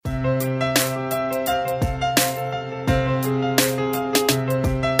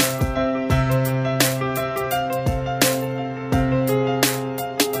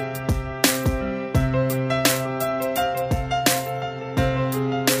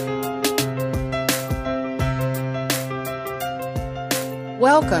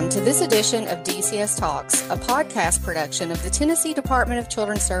Welcome to this edition of DCS Talks, a podcast production of the Tennessee Department of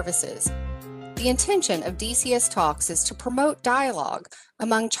Children's Services. The intention of DCS Talks is to promote dialogue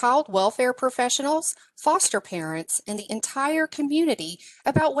among child welfare professionals, foster parents, and the entire community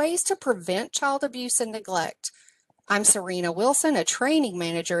about ways to prevent child abuse and neglect. I'm Serena Wilson, a training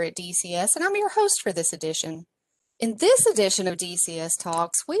manager at DCS, and I'm your host for this edition. In this edition of DCS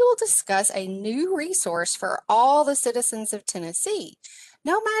Talks, we will discuss a new resource for all the citizens of Tennessee.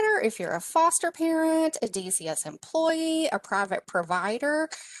 No matter if you're a foster parent, a DCS employee, a private provider,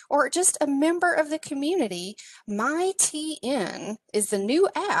 or just a member of the community, MyTN is the new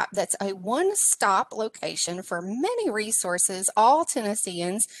app that's a one-stop location for many resources all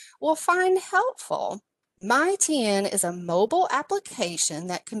Tennesseans will find helpful. MyTN is a mobile application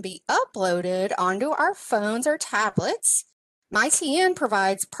that can be uploaded onto our phones or tablets. MyTN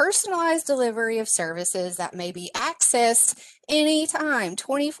provides personalized delivery of services that may be accessed anytime,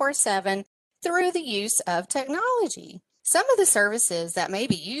 24/7, through the use of technology. Some of the services that may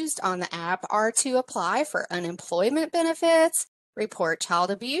be used on the app are to apply for unemployment benefits, report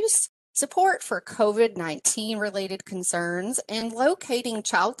child abuse, support for COVID-19 related concerns, and locating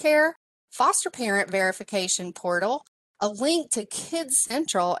childcare, foster parent verification portal, a link to Kids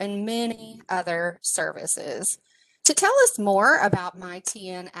Central, and many other services. To tell us more about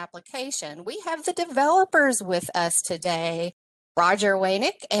MyTN application, we have the developers with us today, Roger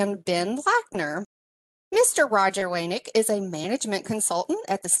Waynick and Ben Lackner. Mr. Roger Waynick is a management consultant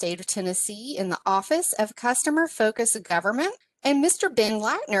at the state of Tennessee in the Office of Customer Focused Government, and Mr. Ben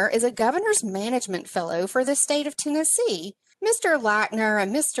Lackner is a Governor's Management Fellow for the state of Tennessee. Mr. Lackner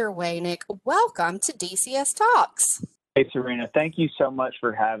and Mr. Waynick, welcome to DCS Talks. Hey, Serena, thank you so much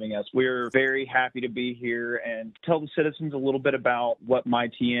for having us. We're very happy to be here and tell the citizens a little bit about what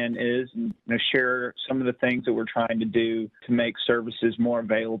MyTN is and share some of the things that we're trying to do to make services more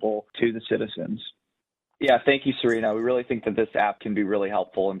available to the citizens. Yeah, thank you, Serena. We really think that this app can be really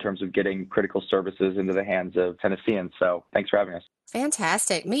helpful in terms of getting critical services into the hands of Tennesseans. So thanks for having us.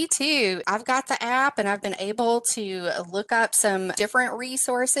 Fantastic. Me too. I've got the app and I've been able to look up some different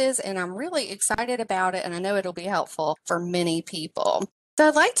resources and I'm really excited about it and I know it'll be helpful for many people. So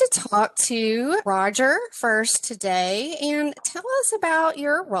I'd like to talk to Roger first today and tell us about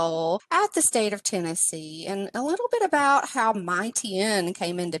your role at the state of Tennessee and a little bit about how MyTN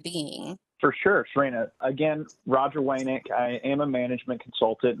came into being. For sure, Serena. Again, Roger Waynick. I am a management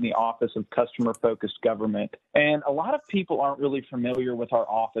consultant in the Office of Customer Focused Government. And a lot of people aren't really familiar with our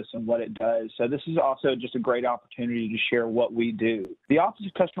office and what it does. So this is also just a great opportunity to share what we do. The Office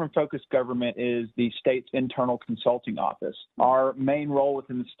of Customer Focused Government is the state's internal consulting office. Our main role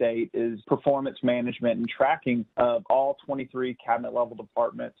within the state is performance management and tracking of all 23 cabinet level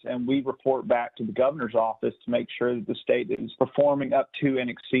departments. And we report back to the governor's office to make sure that the state is performing up to and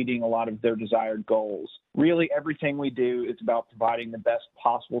exceeding a lot of their desired goals. Really, everything we do is about providing the best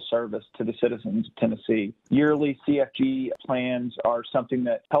possible service to the citizens of Tennessee. Yearly CFG plans are something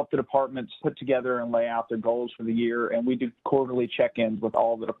that help the departments put together and lay out their goals for the year, and we do quarterly check-ins with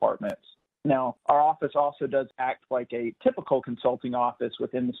all the departments. Now, our office also does act like a typical consulting office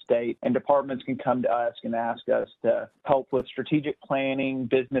within the state, and departments can come to us and ask us to help with strategic planning,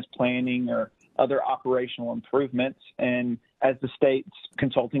 business planning, or other operational improvements. And as the state's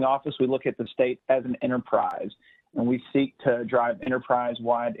consulting office, we look at the state as an enterprise, and we seek to drive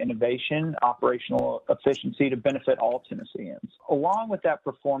enterprise-wide innovation, operational efficiency to benefit all Tennesseans. Along with that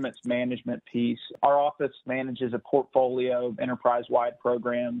performance management piece, our office manages a portfolio of enterprise-wide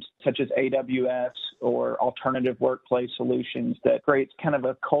programs such as AWS or alternative workplace solutions that creates kind of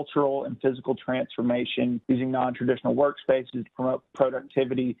a cultural and physical transformation using non-traditional workspaces to promote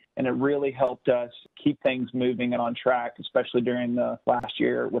productivity, and it really helped us keep things moving and on track, especially during the last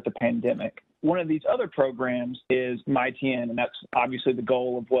year with the pandemic. One of these other programs is MyTN, and that's obviously the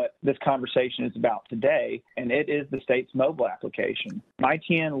goal of what this conversation is about today, and it is the state's mobile application.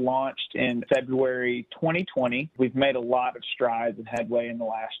 MyTN launched in February 2020. We've made a lot of strides and headway in the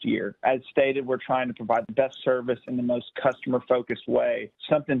last year. As stated, we're trying to provide the best service in the most customer-focused way.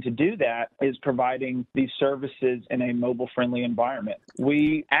 Something to do that is providing these services in a mobile-friendly environment.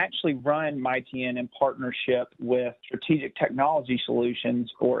 We actually run MyTN in partnership with Strategic Technology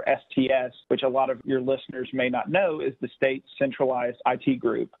Solutions, or STS, which a lot of your listeners may not know is the state's centralized IT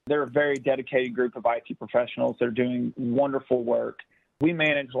group. They're a very dedicated group of IT professionals. They're doing wonderful work. We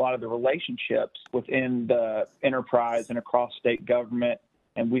manage a lot of the relationships within the enterprise and across state government,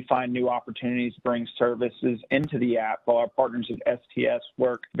 and we find new opportunities to bring services into the app while our partners at STS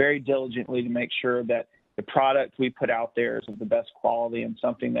work very diligently to make sure that the product we put out there is of the best quality and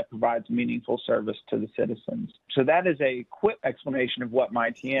something that provides meaningful service to the citizens. So that is a quick explanation of what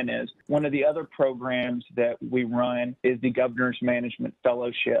MyTN is. One of the other programs that we run is the Governor's Management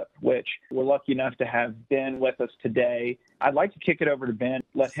Fellowship, which we're lucky enough to have Ben with us today. I'd like to kick it over to Ben,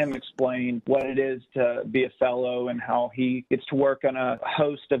 let him explain what it is to be a fellow and how he gets to work on a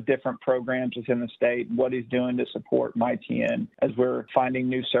host of different programs within the state, what he's doing to support MyTN as we're finding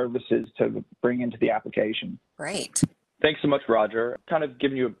new services to bring into the application. Great. Thanks so much, Roger. Kind of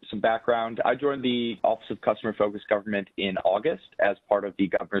giving you some background, I joined the Office of Customer Focused Government in August as part of the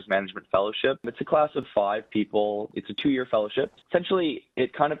Governor's Management Fellowship. It's a class of 5 people. It's a 2-year fellowship. Essentially,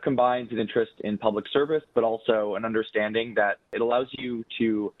 it kind of combines an interest in public service, but also an understanding that it allows you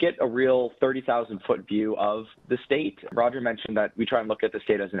to get a real 30,000-foot view of the state. Roger mentioned that we try and look at the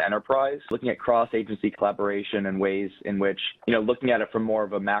state as an enterprise, looking at cross-agency collaboration and ways in which, looking at it from more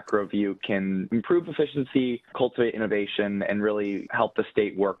of a macro view can improve efficiency, cultivate innovation, and really help the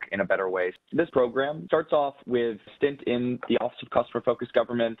state work in a better way. This program starts off with a stint in the Office of Customer Focused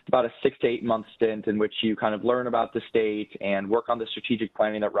Government, about a 6 to 8 month stint in which you kind of learn about the state and work on the strategic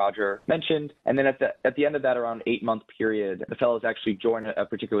planning that Roger mentioned. And then at the end of that around 8-month period, the fellows actually join a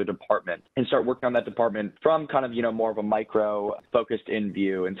particular department and start working on that department from kind of, more of a micro focused in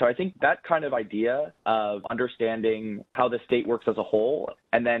view. And so I think that kind of idea of understanding how the state works as a whole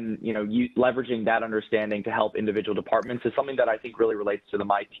and then, leveraging that understanding to help individual departments is something that I think really relates to the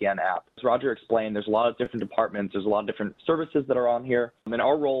MyTN app. As Roger explained, there's a lot of different departments, there's a lot of different services that are on here. And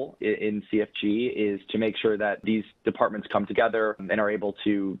our role in CFG is to make sure that these departments come together and are able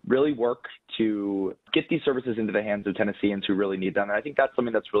to really work to get these services into the hands of Tennesseans who really need them. And I think that's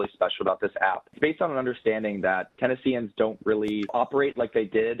something that's really special about this app. It's based on an understanding that Tennesseans don't really operate like they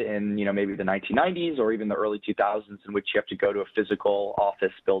did in, maybe the 1990s or even the early 2000s, in which you have to go to a physical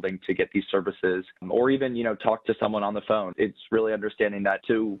office building to get these services, or even, talk to someone on the phone. It's really understanding that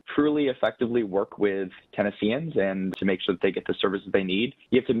to truly effectively work with Tennesseans and to make sure that they get the services they need,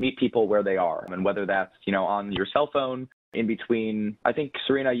 you have to meet people where they are. And whether that's, on your cell phone, in between, I think,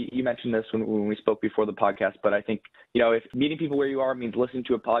 Serena, you mentioned this when we spoke before the podcast, but I think, if meeting people where you are means listening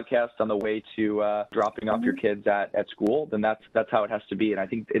to a podcast on the way to dropping off your kids at school, then that's how it has to be. And I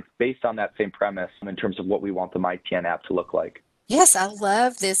think it's based on that same premise in terms of what we want the MyTN app to look like. Yes, I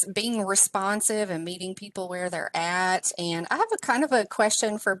love this being responsive and meeting people where they're at. And I have a kind of a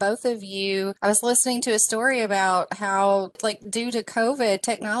question for both of you. I was listening to a story about how, due to COVID,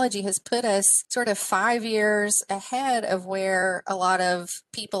 technology has put us sort of 5 years ahead of where a lot of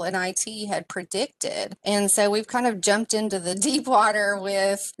people in IT had predicted. And so we've kind of jumped into the deep water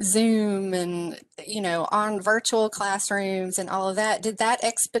with Zoom and, on virtual classrooms and all of that. Did that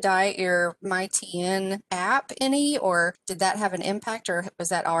expedite your MyTN app any, or did that have an impact, or was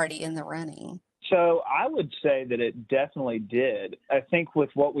that already in the running? So I would say that it definitely did. I think with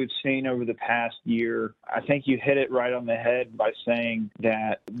what we've seen over the past year, I think you hit it right on the head by saying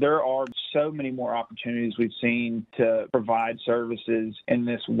that there are so many more opportunities we've seen to provide services in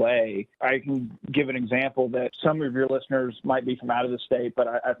this way. I can give an example that some of your listeners might be from out of the state, but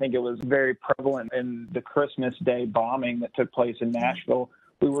I think it was very prevalent in the Christmas Day bombing that took place in Nashville.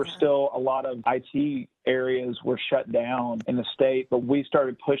 We were still, a lot of IT areas were shut down in the state, but we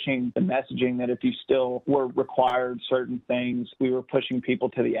started pushing the messaging that if you still were required certain things, we were pushing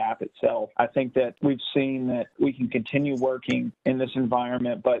people to the app itself. I think that we've seen that we can continue working in this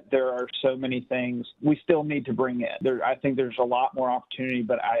environment, but there are so many things we still need to bring in. I think there's a lot more opportunity,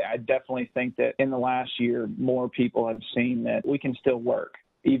 but I definitely think that in the last year, more people have seen that we can still work.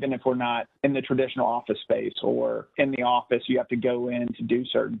 Even if we're not in the traditional office space or in the office, you have to go in to do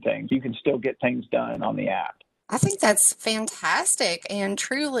certain things. You can still get things done on the app. I think that's fantastic and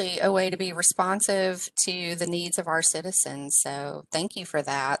truly a way to be responsive to the needs of our citizens. So thank you for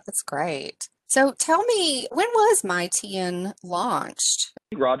that. That's great. So tell me, when was MyTN launched?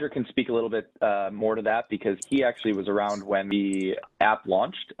 Roger can speak a little bit more to that because he actually was around when the app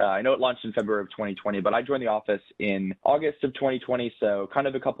launched. I know it launched in February of 2020, but I joined the office in August of 2020, so kind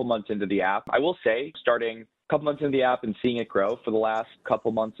of a couple months into the app. I will say, starting a couple months into the app and seeing it grow for the last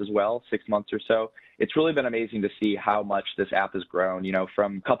couple months as well, 6 months or so, it's really been amazing to see how much this app has grown,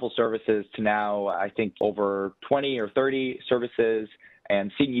 from a couple services to now, I think over 20 or 30 services.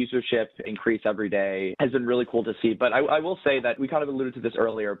 and seeing usership increase every day has been really cool to see. But I will say that we kind of alluded to this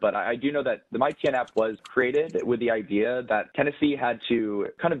earlier, but I do know that the MyTN app was created with the idea that Tennessee had to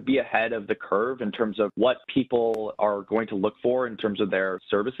kind of be ahead of the curve in terms of what people are going to look for in terms of their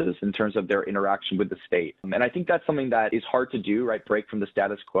services, in terms of their interaction with the state. And I think that's something that is hard to do, right? Break from the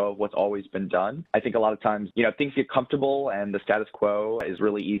status quo of what's always been done. I think a lot of times, things get comfortable and the status quo is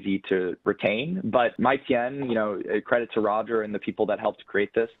really easy to retain. But MyTN, credit to Roger and the people that helped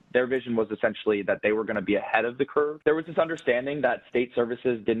create this, their vision was essentially that they were going to be ahead of the curve. There was this understanding that state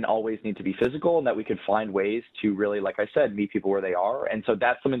services didn't always need to be physical and that we could find ways to really, like I said, meet people where they are. And so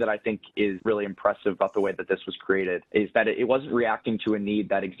that's something that I think is really impressive about the way that this was created, is that it wasn't reacting to a need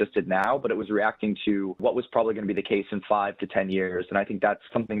that existed now, but it was reacting to what was probably going to be the case in 5 to 10 years. And I think that's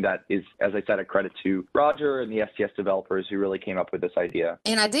something that is, as I said, a credit to Roger and the STS developers who really came up with this idea.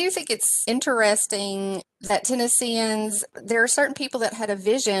 And I do think it's interesting that Tennesseans, there are certain people that had a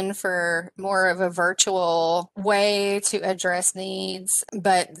vision for more of a virtual way to address needs,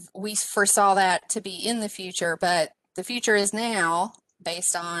 but we foresaw that to be in the future. But the future is now,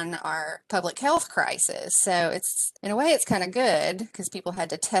 based on our public health crisis. So it's, in a way, it's kind of good because people had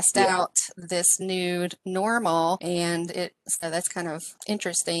to test out this new normal, and so that's kind of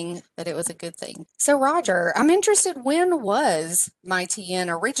interesting that it was a good thing. So Roger, I'm interested, when was MyTN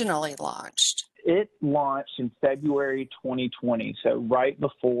originally launched? It launched in February 2020, so right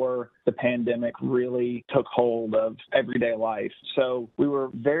before the pandemic really took hold of everyday life. So we were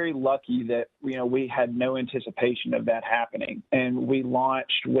very lucky that, we had no anticipation of that happening. And we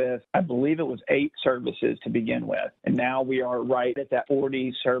launched with, I believe it was 8 services to begin with. And now we are right at that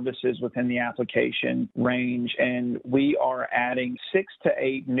 40 services within the application range. And we are adding 6 to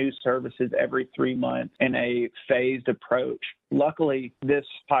 8 new services every 3 months in a phased approach. Luckily, this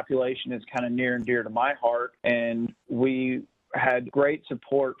population is kind of near and dear to my heart, and we had great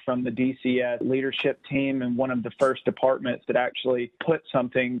support from the DCS leadership team, and one of the first departments that actually put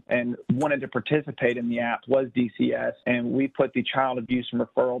something and wanted to participate in the app was DCS, and we put the child abuse and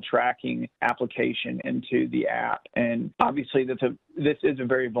referral tracking application into the app. And obviously this is a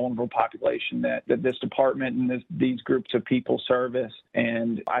very vulnerable population that this department and these groups of people service.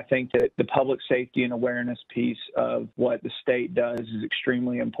 And I think that the public safety and awareness piece of what the state does is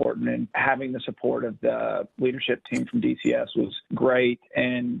extremely important, and having the support of the leadership team from DCS was great,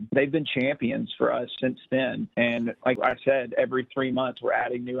 and they've been champions for us since then. And like I said, every 3 months we're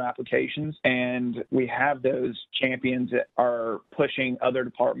adding new applications, and we have those champions that are pushing other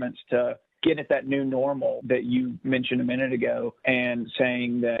departments to get at that new normal that you mentioned a minute ago, and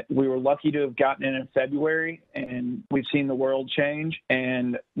saying that we were lucky to have gotten in February, and we've seen the world change,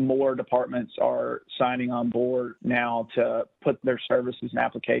 and more departments are signing on board now to put their services and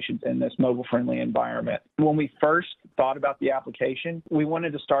applications in this mobile-friendly environment. When we first thought about the application, we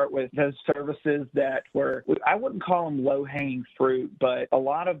wanted to start with those services that were, I wouldn't call them low-hanging fruit, but a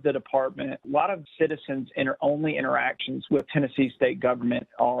lot of the department, a lot of citizens' only interactions with Tennessee state government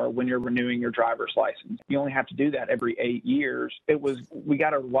are when you're renewing your driver's license. You only have to do that every 8 years. We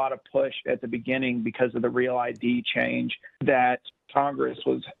got a lot of push at the beginning because of the Real ID change that Congress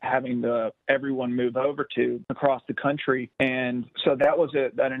was having everyone move over to across the country. And so that was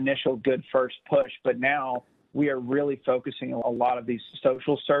an initial good first push. But now we are really focusing a lot of these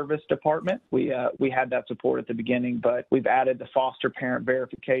social service department. We had that support at the beginning, but we've added the foster parent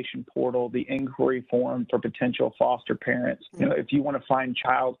verification portal, the inquiry form for potential foster parents. If you want to find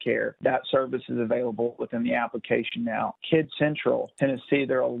childcare, that service is available within the application now. Kids Central, Tennessee,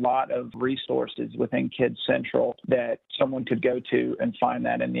 there are a lot of resources within Kids Central that someone could go to and find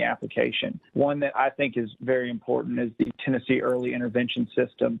that in the application. One that I think is very important is the Tennessee Early Intervention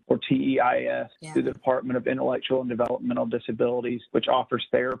System, or TEIS, through the Department of Intellectual and Developmental Disabilities, which offers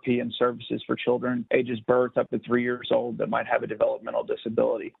therapy and services for children ages birth up to 3 years old that might have a developmental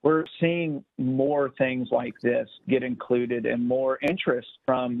disability. We're seeing more things like this get included, and more interest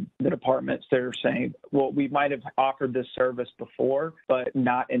from the departments that are saying, well, we might have offered this service before, but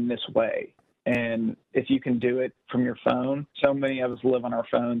not in this way. And if you can do it from your phone, so many of us live on our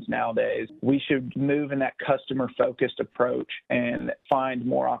phones nowadays, we should move in that customer-focused approach and find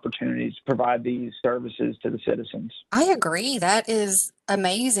more opportunities to provide these services to the citizens. I agree. That is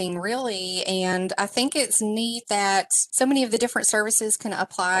amazing, really. And I think it's neat that so many of the different services can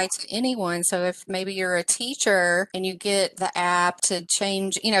apply to anyone. So if maybe you're a teacher and you get the app to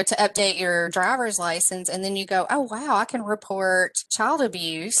change, to update your driver's license, and then you go, oh, wow, I can report child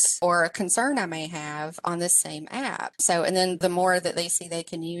abuse or a concern I may have on this same app. So, and then the more that they see, they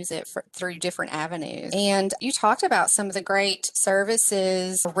can use it through different avenues. And you talked about some of the great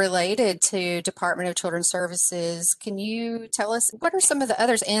services related to Department of Children's Services. Can you tell us, what are some some of the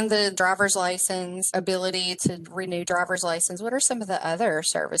others, and the driver's license, ability to renew driver's license? What are some of the other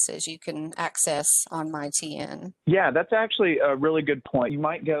services you can access on MyTN? Yeah, that's actually a really good point. You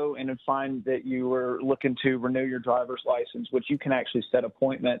might go in and find that you were looking to renew your driver's license, which you can actually set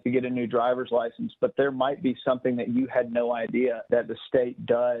appointment to get a new driver's license, but there might be something that you had no idea that the state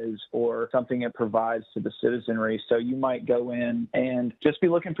does or something it provides to the citizenry. So you might go in and just be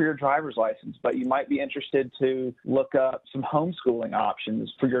looking for your driver's license, but you might be interested to look up some homeschooling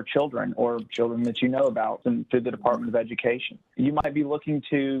options for your children or children that you know about through the Department of Education. You might be looking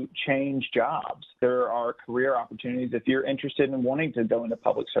to change jobs. There are career opportunities if you're interested in wanting to go into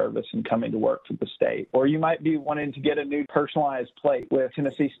public service and coming to work for the state. Or you might be wanting to get a new personalized plate with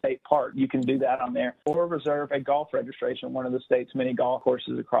Tennessee State Park. You can do that on there. Or reserve a golf registration at one of the state's many golf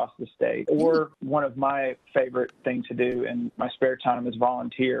courses across the state. Or one of my favorite things to do in my spare time is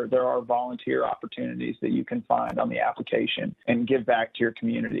volunteer. There are volunteer opportunities that you can find on the application and give back to your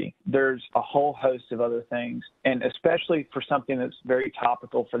community. There's a whole host of other things, and especially for something that's very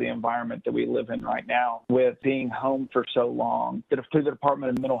topical for the environment that we live in right now, with being home for so long. Through the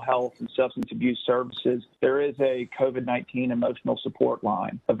Department of Mental Health and Substance Abuse Services, there is a COVID-19 emotional support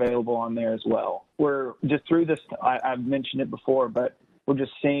line available on there as well. We're just through this, I've mentioned it before, but we're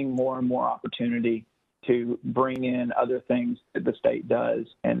just seeing more and more opportunity to bring in other things that the state does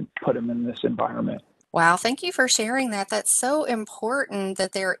and put them in this environment. Wow, thank you for sharing that. That's so important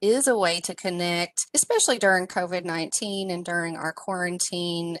that there is a way to connect, especially during COVID-19 and during our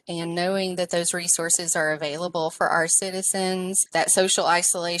quarantine, and knowing that those resources are available for our citizens. That social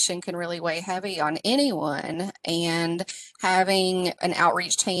isolation can really weigh heavy on anyone, and having an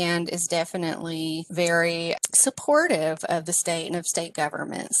outreached hand is definitely very supportive of the state and of state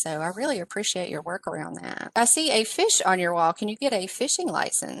government. So I really appreciate your work around that. I see a fish on your wall. Can you get a fishing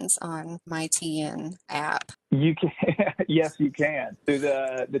license on MyTN app? You can, yes, you can. Through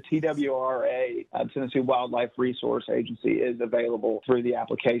the TWRA, Tennessee Wildlife Resource Agency, is available through the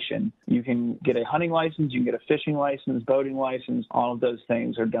application. You can get a hunting license, you can get a fishing license, boating license. All of those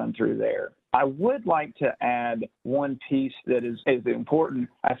things are done through there. I would like to add one piece that is important.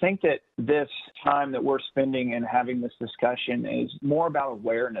 I think that this time that we're spending and having this discussion is more about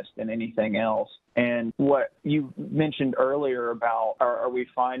awareness than anything else. And what you mentioned earlier about are we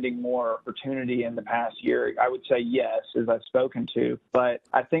finding more opportunity in the past year, I would say yes, as I've spoken to, but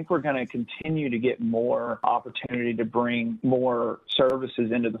I think we're going to continue to get more opportunity to bring more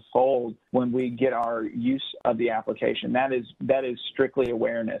services into the fold when we get our use of the application. That is strictly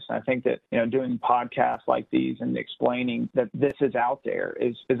awareness. I think that, doing podcasts like these and explaining that this is out there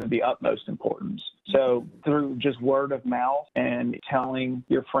is of the utmost importance. So through just word of mouth and telling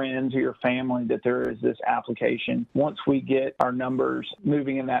your friends or your family that there is this application, once we get our numbers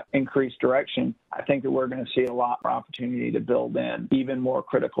moving in that increased direction, I think that we're going to see a lot more opportunity to build in even more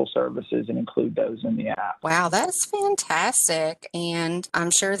critical services and include those in the app. Wow, that's fantastic. And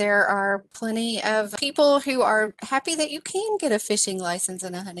I'm sure there are plenty of people who are happy that you can get a fishing license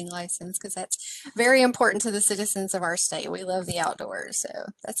and a hunting license, because that's very important to the citizens of our state. We love the outdoors, so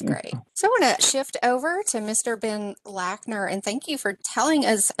that's great. So I want to shift over to Mr. Ben Lackner, and thank you for telling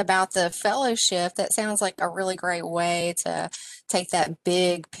us about the fellowship. That sounds like a really great way to take that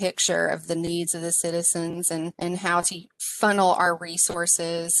big picture of the needs of the citizens and how to funnel our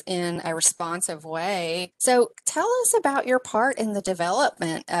resources in a responsive way. So tell us about your part in the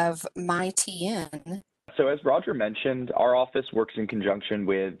development of MyTN. So as Roger mentioned, our office works in conjunction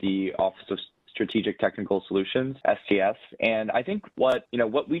with the Office of Strategic Technical Solutions, STS. And I think what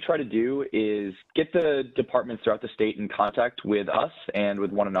we try to do is get the departments throughout the state in contact with us and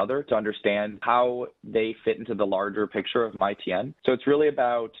with one another to understand how they fit into the larger picture of MyTN. So it's really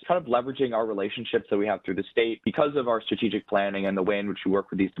about kind of leveraging our relationships that we have through the state because of our strategic planning and the way in which we work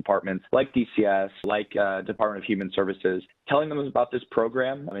with these departments like DCS, like Department of Human Services, telling them about this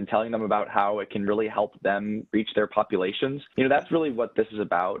program and telling them about how it can really help them reach their populations. That's really what this is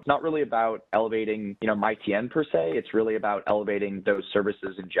about. It's not really about elevating, MyTN per se. It's really about elevating those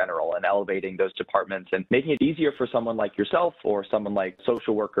services in general and elevating those departments and making it easier for someone like yourself or someone like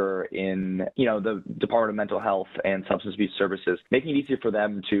social worker in, the Department of Mental Health and Substance Abuse Services, making it easier for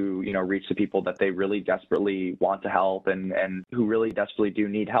them to, reach the people that they really desperately want to help and who really desperately do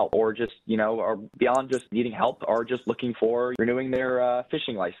need help, or just, or beyond just needing help, or just looking for renewing their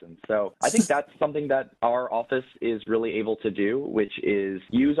fishing license. So I think that's something that our office is really able to do, which is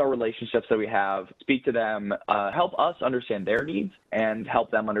use our relationships that we have, speak to them, help us understand their needs and help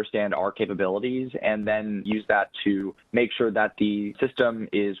them understand our capabilities, and then use that to make sure that the system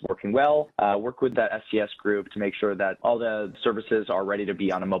is working well, work with that SCS group to make sure that all the services are ready to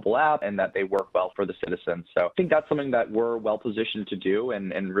be on a mobile app and that they work well for the citizens. So I think that's something that we're well positioned to do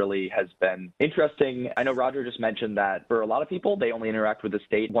and really has been interesting. I know Roger just mentioned that for a lot of people, they only interact with the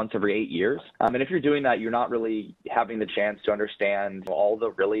state once every 8 years. And if you're doing that, you're not really having the chance to understand all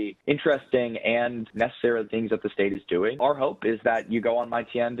the really interesting and necessary things that the state is doing. Our hope is that you go on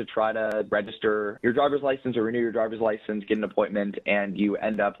MyTN to try to register your driver's license or renew your driver's license, get an appointment, and you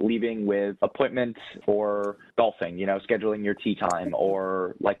end up leaving with appointments for golfing, scheduling your tee time,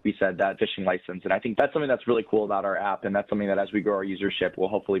 or like we said, that fishing license. And I think that's something that's really cool about our app, and that's something that as we grow our usership, we'll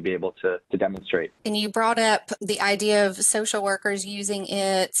hopefully be able to demonstrate. And you brought up the idea of social workers using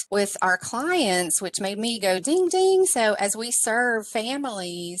it with our clients, which made me go ding, ding. So as we serve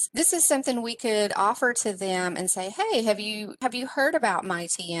families, this is something we could offer to them and say, hey, have you heard about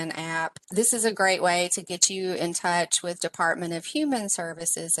MyTN app? This is a great way to get you in touch with Department of Human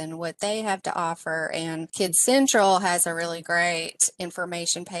Services and what they have to offer. And Kids Central has a really great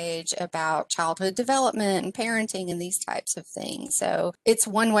information page about childhood development and parenting and these types of things. So it's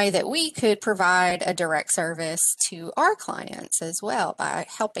one way that we could provide a direct service to our clients as well by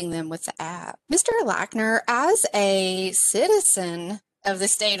helping them with the app. Mr. Lackner, as a citizen of the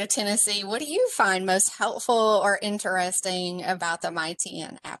state of Tennessee, what do you find most helpful or interesting about the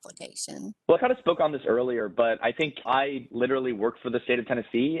MyTN application? Well, I kind of spoke on this earlier, but I think I literally work for the state of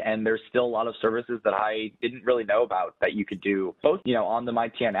Tennessee, and there's still a lot of services that I didn't really know about that you could do, both, on the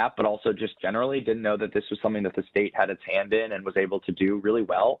MyTN app, but also just generally didn't know that this was something that the state had its hand in and was able to do really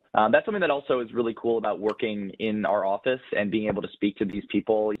well. That's something that also is really cool about working in our office and being able to speak to these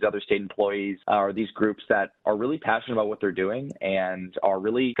people, these other state employees, or these groups that are really passionate about what they're doing and are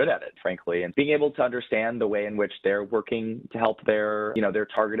really good at it, frankly, and being able to understand the way in which they're working to help their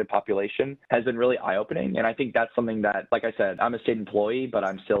targeted population has been really eye-opening. And I think that's something that, like I said, I'm a state employee, but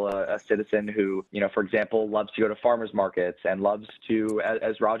I'm still a citizen who, for example, loves to go to farmers markets and loves to,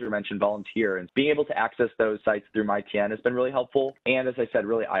 as Roger mentioned, volunteer. And being able to access those sites through MyTN has been really helpful. And as I said,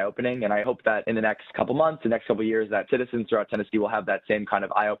 really eye-opening. And I hope that in the next couple months, the next couple years, that citizens throughout Tennessee will have that same kind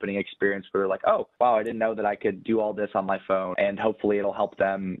of eye-opening experience where they're like, oh, wow, I didn't know that I could do all this on my phone. And hopefully it'll help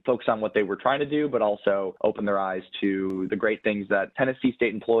them focus on what they were trying to do, but also open their eyes to the great things that Tennessee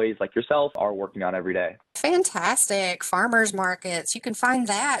state employees like yourself are working on every day. Fantastic. Farmers markets. You can find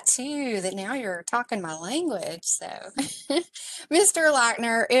that too, that now you're talking my language. So, Mr.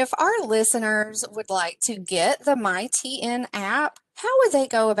 Lackner, if our listeners would like to get the MyTN app, how would they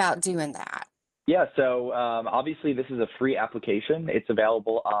go about doing that? Yeah, so obviously this is a free application. It's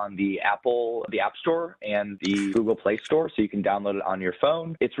available on the App Store and the Google Play Store, so you can download it on your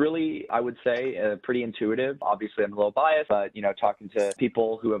phone. It's really, I would say, pretty intuitive. Obviously, I'm a little biased, but talking to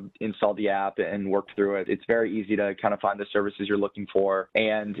people who have installed the app and worked through it, it's very easy to kind of find the services you're looking for.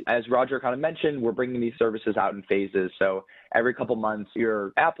 And as Roger kind of mentioned, we're bringing these services out in phases. So every couple months,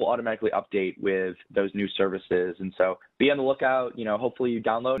 your app will automatically update with those new services. And so be on the lookout. Hopefully you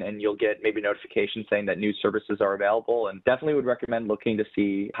download and you'll get maybe notifications saying that new services are available. And definitely would recommend looking to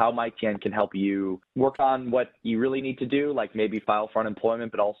see how MyTN can help you work on what you really need to do, like maybe file for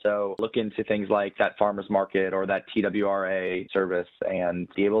unemployment, but also look into things like that farmers market or that TWRA service and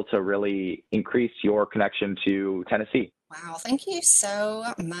be able to really increase your connection to Tennessee. Wow, thank you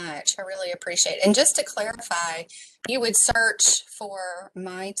so much. I really appreciate it. And just to clarify, you would search for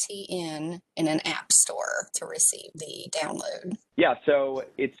MyTN in an app store to receive the download. Yeah, so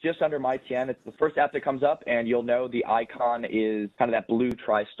it's just under MyTN. It's the first app that comes up, and you'll know the icon is kind of that blue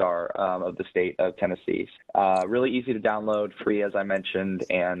TriStar of the state of Tennessee. Really easy to download, free, as I mentioned,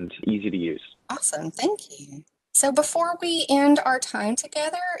 and easy to use. Awesome. Thank you. So before we end our time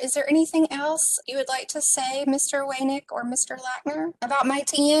together, is there anything else you would like to say, Mr. Waynick or Mr. Lackner, about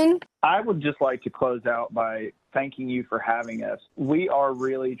MyTN? I would just like to close out by thanking you for having us. We are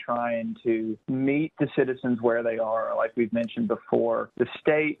really trying to meet the citizens where they are. Like we've mentioned before, the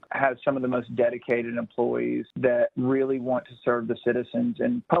state has some of the most dedicated employees that really want to serve the citizens.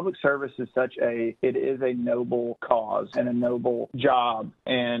 And public service is it is a noble cause and a noble job.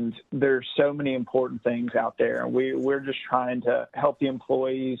 And there's so many important things out there. We're just trying to help the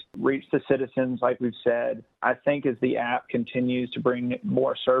employees reach the citizens, like we've said. I think as the app continues to bring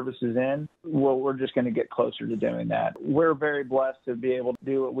more services in, we're just going to get closer to doing that. We're very blessed to be able to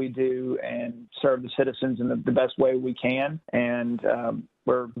do what we do and serve the citizens in the best way we can. And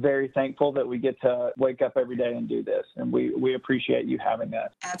we're very thankful that we get to wake up every day and do this. And we appreciate you having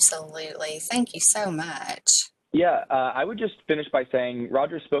us. Absolutely. Thank you so much. Yeah, I would just finish by saying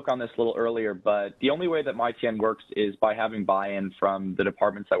Roger spoke on this a little earlier, but the only way that MyTN works is by having buy-in from the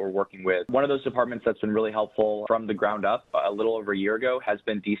departments that we're working with. One of those departments that's been really helpful from the ground up a little over a year ago has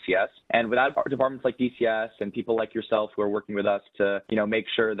been DCS. And without departments like DCS and people like yourself who are working with us to, make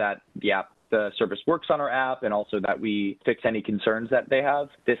sure that the service works on our app and also that we fix any concerns that they have,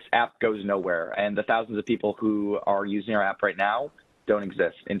 this app goes nowhere. And the thousands of people who are using our app right now don't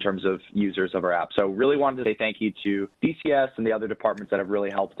exist in terms of users of our app. So really wanted to say thank you to DCS and the other departments that have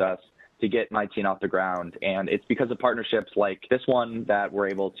really helped us to get MyTN off the ground. And it's because of partnerships like this one that we're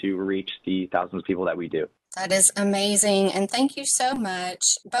able to reach the thousands of people that we do. That is amazing. And thank you so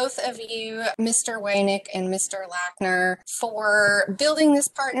much, both of you, Mr. Waynick and Mr. Lackner, for building this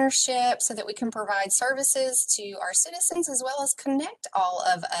partnership so that we can provide services to our citizens as well as connect all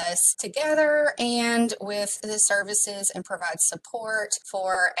of us together and with the services and provide support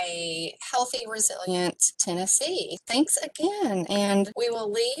for a healthy, resilient Tennessee. Thanks again. And we will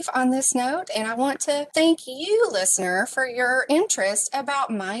leave on this note. And I want to thank you, listener, for your interest about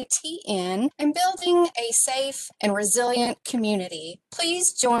MyTN and building a safe and resilient community.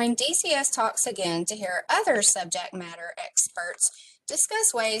 Please join DCS Talks again to hear other subject matter experts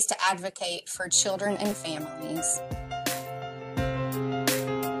discuss ways to advocate for children and families.